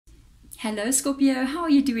Hello Scorpio, how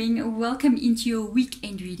are you doing? Welcome into your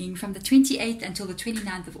weekend reading from the 28th until the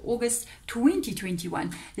 29th of August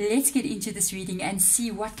 2021. Let's get into this reading and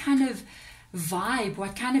see what kind of vibe,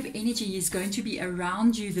 what kind of energy is going to be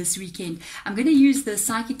around you this weekend. I'm going to use the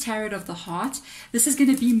Psychic Tarot of the Heart. This is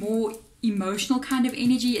going to be more emotional kind of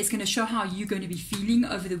energy. It's going to show how you're going to be feeling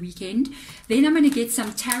over the weekend. Then I'm going to get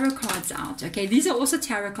some tarot cards out. Okay, these are also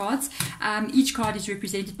tarot cards. Each card is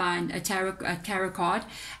represented by a tarot card,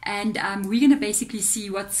 and we're going to basically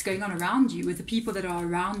see what's going on around you with the people that are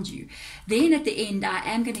around you. Then at the end, I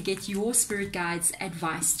am going to get your spirit guides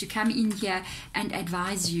advice to come in here and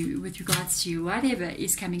advise you with regards to whatever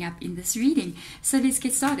is coming up in this reading. So let's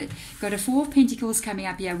get started. Got a Four of Pentacles coming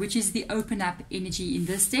up here, which is the open up energy in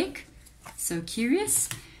this deck. So curious.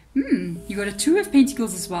 You got a Two of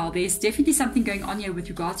Pentacles as well. There's definitely something going on here with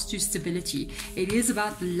regards to stability. It is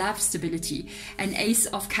about love stability. An Ace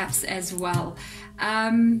of Cups as well.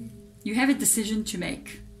 You have a decision to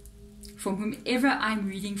make. From whomever I'm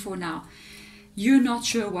reading for now, you're not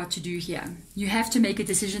sure what to do here. You have to make a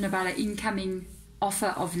decision about an incoming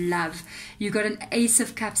offer of love. You got an Ace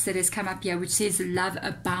of Cups that has come up here, which says love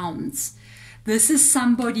abounds. This is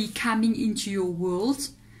somebody coming into your world.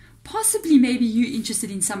 Possibly maybe you're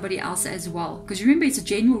interested in somebody else as well, because remember it's a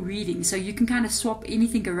general reading, so you can kind of swap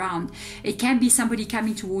anything around. It can be somebody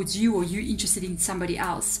coming towards you or you interested in somebody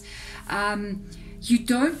else. You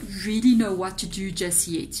don't really know what to do just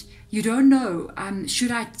yet. You don't know,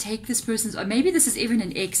 should I take this person's, or maybe this is even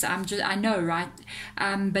an ex, I know, right?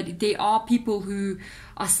 But there are people who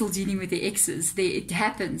are still dealing with their exes. It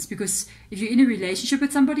happens, because if you're in a relationship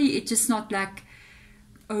with somebody, it's just not like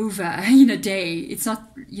over in a day. It's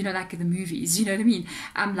not, like the movies, you know what I mean?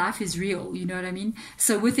 Life is real, you know what I mean?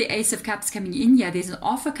 So with the Ace of Cups coming in here, there's an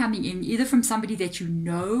offer coming in either from somebody that you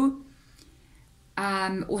know,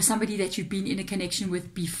 or somebody that you've been in a connection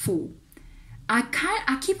with before.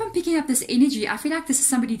 I keep on picking up this energy. I feel like this is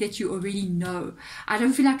somebody that you already know. I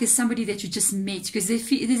don't feel like it's somebody that you just met, because there's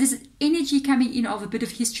this energy coming in of a bit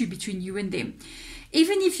of history between you and them.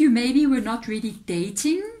 Even if you maybe were not really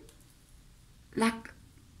dating, like,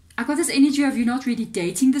 I got this energy of you not really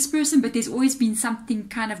dating this person, but there's always been something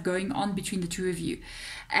kind of going on between the two of you.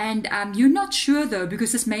 And you're not sure though,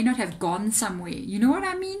 because this may not have gone somewhere. You know what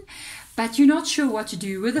I mean? But you're not sure what to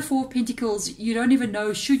do. With the Four of Pentacles, you don't even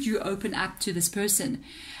know, should you open up to this person?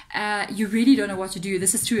 You really don't know what to do.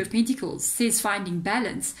 This is Two of Pentacles. It says finding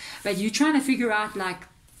balance. But you're trying to figure out, like,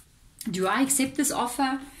 do I accept this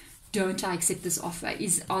offer? Don't I accept this offer?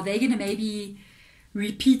 Are they going to maybe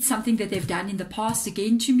repeat something that they've done in the past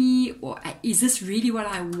again to me, or is this really what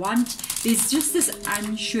I want? There's just this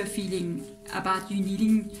unsure feeling about you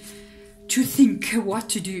needing to think what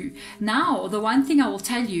to do. Now, the one thing I will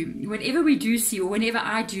tell you, whenever we do see, or whenever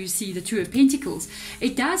I do see the Two of Pentacles,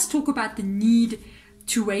 it does talk about the need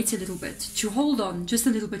to wait a little bit, to hold on just a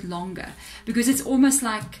little bit longer, because it's almost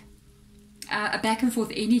like a back and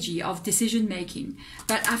forth energy of decision making.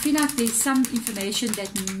 But I feel like there's some information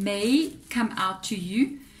that may come out to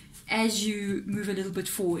you as you move a little bit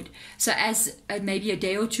forward. So as maybe a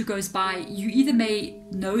day or two goes by, you either may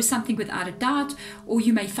know something without a doubt, or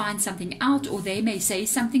you may find something out, or they may say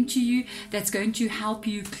something to you that's going to help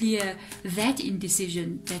you clear that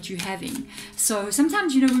indecision that you're having. So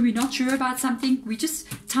sometimes, when we're not sure about something,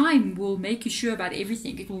 time will make you sure about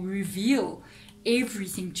everything. It will reveal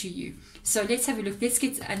everything to you. So let's have a look. Let's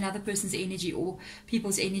get another person's energy or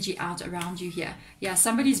people's energy out around you here. Yeah,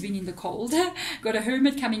 somebody's been in the cold. Got a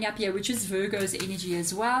Hermit coming up here, which is Virgo's energy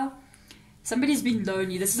as well. Somebody's been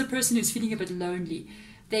lonely. This is a person who's feeling a bit lonely.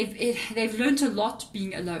 They've learned a lot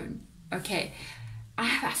being alone. Okay.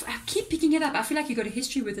 I keep picking it up. I feel like you got a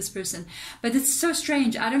history with this person, but it's so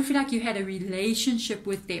strange. I don't feel like you had a relationship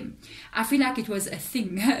with them. I feel like it was a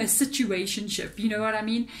thing, a situationship. You know what I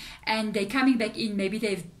mean? And they're coming back in.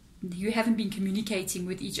 Maybe you haven't been communicating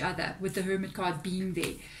with each other, with the Hermit card being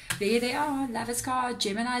there. There they are, Lover's card,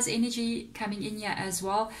 Gemini's energy coming in here as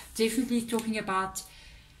well. Definitely talking about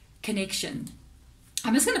connection.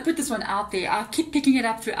 I'm just going to put this one out there. I keep picking it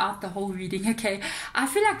up throughout the whole reading, okay? I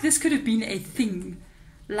feel like this could have been a thing,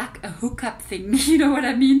 like a hookup thing. You know what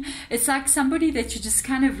I mean? It's like somebody that you just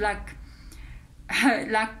kind of like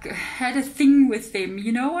had a thing with them.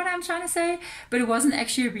 You know what I'm trying to say? But it wasn't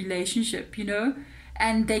actually a relationship,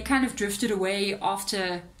 And they kind of drifted away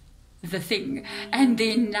after the thing. And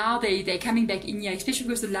then now they're coming back in here, especially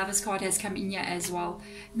because the Lover's card has come in here as well.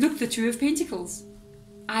 Look, the Two of Pentacles.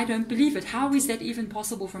 I don't believe it. How is that even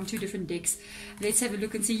possible from two different decks? Let's have a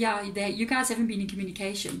look and see. Yeah, you guys haven't been in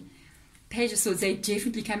communication. Page of Swords, they're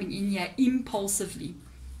definitely coming in here impulsively.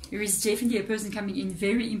 There is definitely a person coming in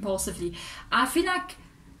very impulsively. I feel like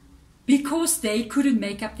because they couldn't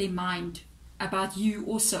make up their mind about you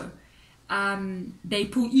also. They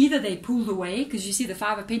pulled away, because you see the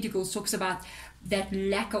Five of Pentacles talks about that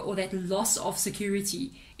lack or that loss of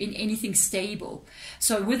security in anything stable.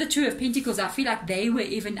 So with the Two of Pentacles, I feel like they were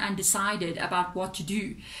even undecided about what to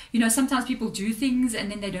do. You know, sometimes people do things and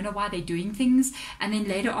then they don't know why they're doing things, and then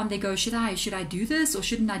later on they go, should I do this or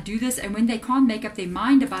shouldn't I do this? And when they can't make up their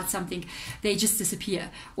mind about something, they just disappear,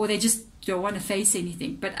 or they just don't want to face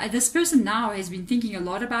anything. But this person now has been thinking a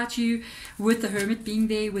lot about you, with the Hermit being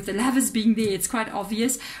there, with the Lovers being there. It's quite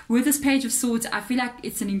obvious. With this Page of Swords, I feel like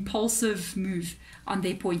it's an impulsive move on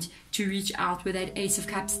their point to reach out with that Ace of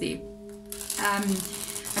Cups there.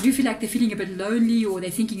 I do feel like they're feeling a bit lonely, or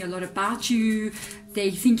they're thinking a lot about you.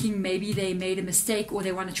 They're thinking maybe they made a mistake, or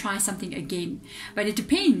they want to try something again. But it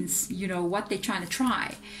depends, you know, what they're trying to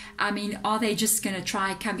try. I mean, are they just going to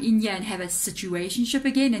try come in here and have a situationship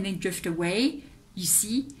again and then drift away? You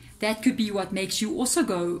see, that could be what makes you also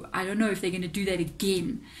go, I don't know if they're going to do that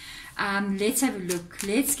again. Let's have a look.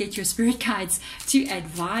 Let's get your spirit guides to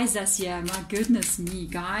advise us here. My goodness me,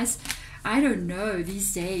 guys. I don't know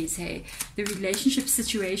these days. Hey, the relationship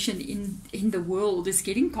situation in the world is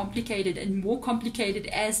getting complicated and more complicated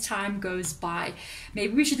as time goes by.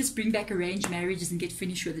 Maybe we should just bring back arranged marriages and get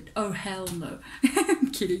finished with it. Oh, hell no.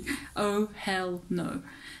 I'm kidding. Oh, hell no.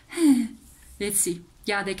 Let's see.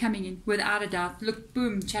 Yeah, they're coming in without a doubt. Look,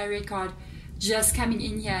 boom, Chariot card just coming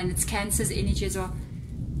in here, and it's Cancer's energy as well.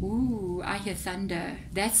 Ooh, I hear thunder.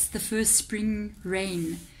 That's the first spring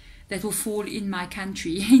rain that will fall in my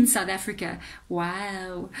country, in South Africa.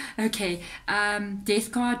 Wow. Okay.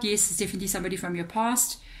 Death card. Yes, it's definitely somebody from your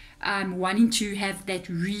past. Wanting to have that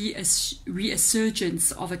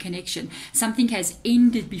resurgence of a connection. Something has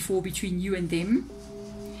ended before between you and them.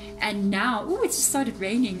 And now, oh, it just started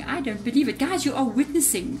raining. I don't believe it. Guys, you are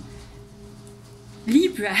witnessing.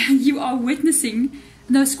 Libra, you are witnessing.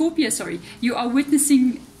 No, Scorpio, sorry. You are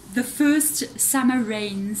witnessing the first summer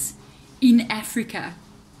rains in Africa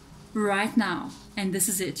right now. And this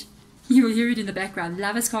is it. You will hear it in the background.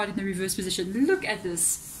 Lover's card in the reverse position. Look at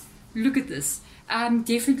this. Look at this.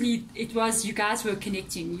 Definitely it was, you guys were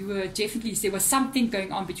connecting. You were definitely, there was something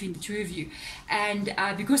going on between the two of you. And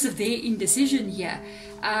because of their indecision here,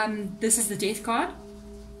 this is the Death card.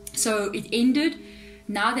 So it ended.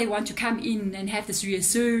 Now they want to come in and have this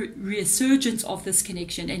resurgence of this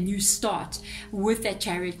connection, a new start with that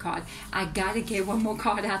Chariot card. I gotta get one more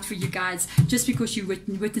card out for you guys, just because you're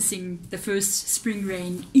witnessing the first spring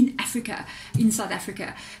rain in Africa, in South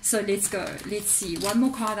Africa. So let's go. Let's see. One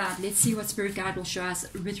more card out. Let's see what Spirit Guide will show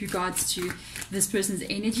us with regards to this person's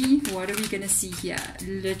energy. What are we gonna see here?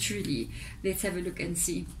 Literally. Let's have a look and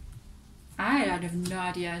see. I have no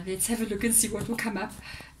idea. Let's have a look and see what will come up.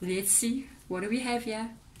 Let's see. What do we have here?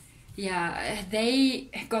 Yeah, they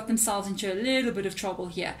got themselves into a little bit of trouble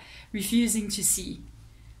here, refusing to see.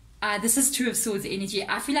 This is Two of Swords energy.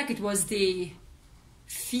 I feel like it was their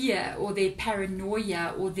fear or their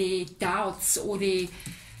paranoia or their doubts or their,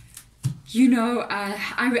 you know,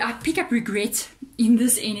 I pick up regret in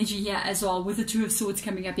this energy here as well, with the Two of Swords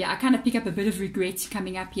coming up here. I kind of pick up a bit of regret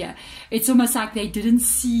coming up here. It's almost like they didn't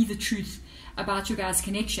see the truth about your guys'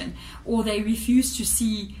 connection, or they refused to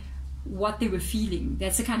see what they were feeling.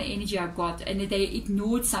 That's the kind of energy I've got, and they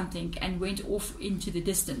ignored something and went off into the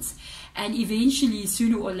distance, and eventually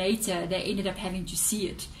sooner or later they ended up having to see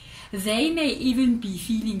it. They may even be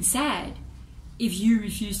feeling sad if you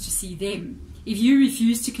refuse to see them. If you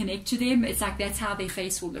refuse to connect to them, it's like that's how their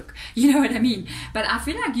face will look. You know what I mean? But I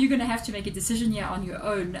feel like you're going to have to make a decision here on your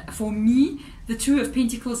own. For me, the Two of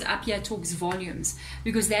Pentacles up here talks volumes,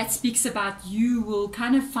 because that speaks about you will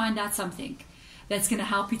kind of find out something that's going to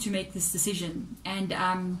help you to make this decision. And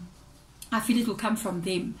I feel it will come from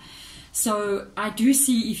them. So I do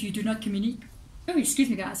see, if you do not communicate, oh, excuse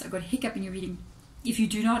me guys, I got a hiccup in your reading. If you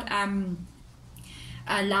do not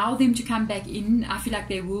allow them to come back in, I feel like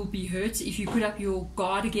they will be hurt. If you put up your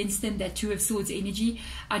guard against them, that Two of Swords energy,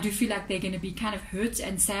 I do feel like they're going to be kind of hurt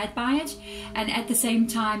and sad by it. And at the same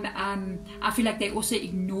time, I feel like they also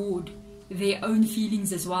ignored their own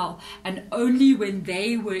feelings as well. And only when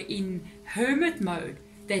they were in hermit mode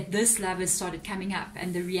that this Lovers started coming up,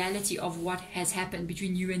 and the reality of what has happened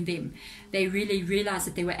between you and them, they really realized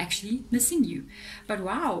that they were actually missing you. But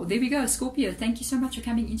wow, there we go. Scorpio, thank you so much for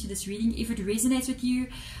coming into this reading. If it resonates with you,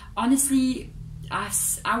 honestly,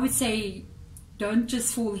 I would say don't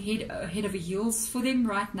just fall head over heels for them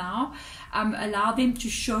right now. Allow them to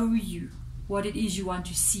show you what it is you want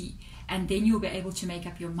to see, and then you'll be able to make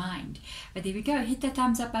up your mind. But there we go. Hit that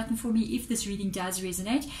thumbs up button for me if this reading does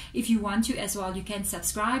resonate. If you want to as well, you can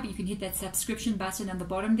subscribe. You can hit that subscription button on the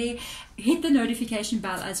bottom there. Hit the notification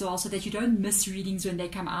bell as well so that you don't miss readings when they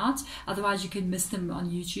come out. Otherwise, you can miss them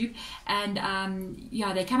on YouTube. And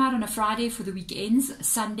yeah, they come out on a Friday for the weekends,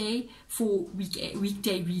 Sunday for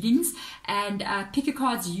weekday readings, and picker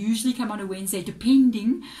cards usually come on a Wednesday,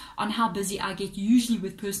 depending on how busy I get, usually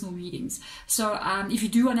with personal readings. So if you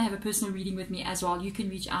do want to have a personal reading with me as well, you can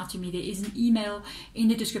reach out to me. There is an email in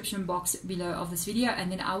the description box below of this video,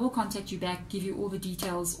 and then I will contact you back, give you all the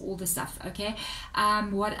details, all the stuff. Okay,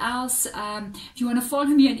 what else? If you want to follow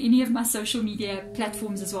me on any of my social media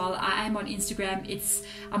platforms as well, I am on Instagram.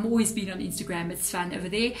 I'm always been on Instagram. It's fun over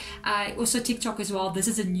there. Also TikTok as well. This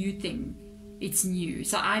is a new thing. It's new,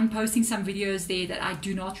 so I'm posting some videos there that I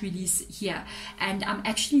do not release here, and I'm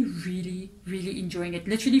actually really enjoying it.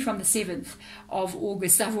 Literally from the 7th of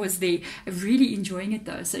August I was there, really enjoying it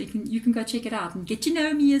though, so you can go check it out and get to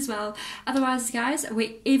know me as well. Otherwise, guys,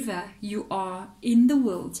 wherever you are in the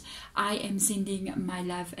world, I am sending my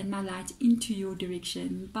love and my light into your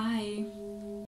direction. Bye.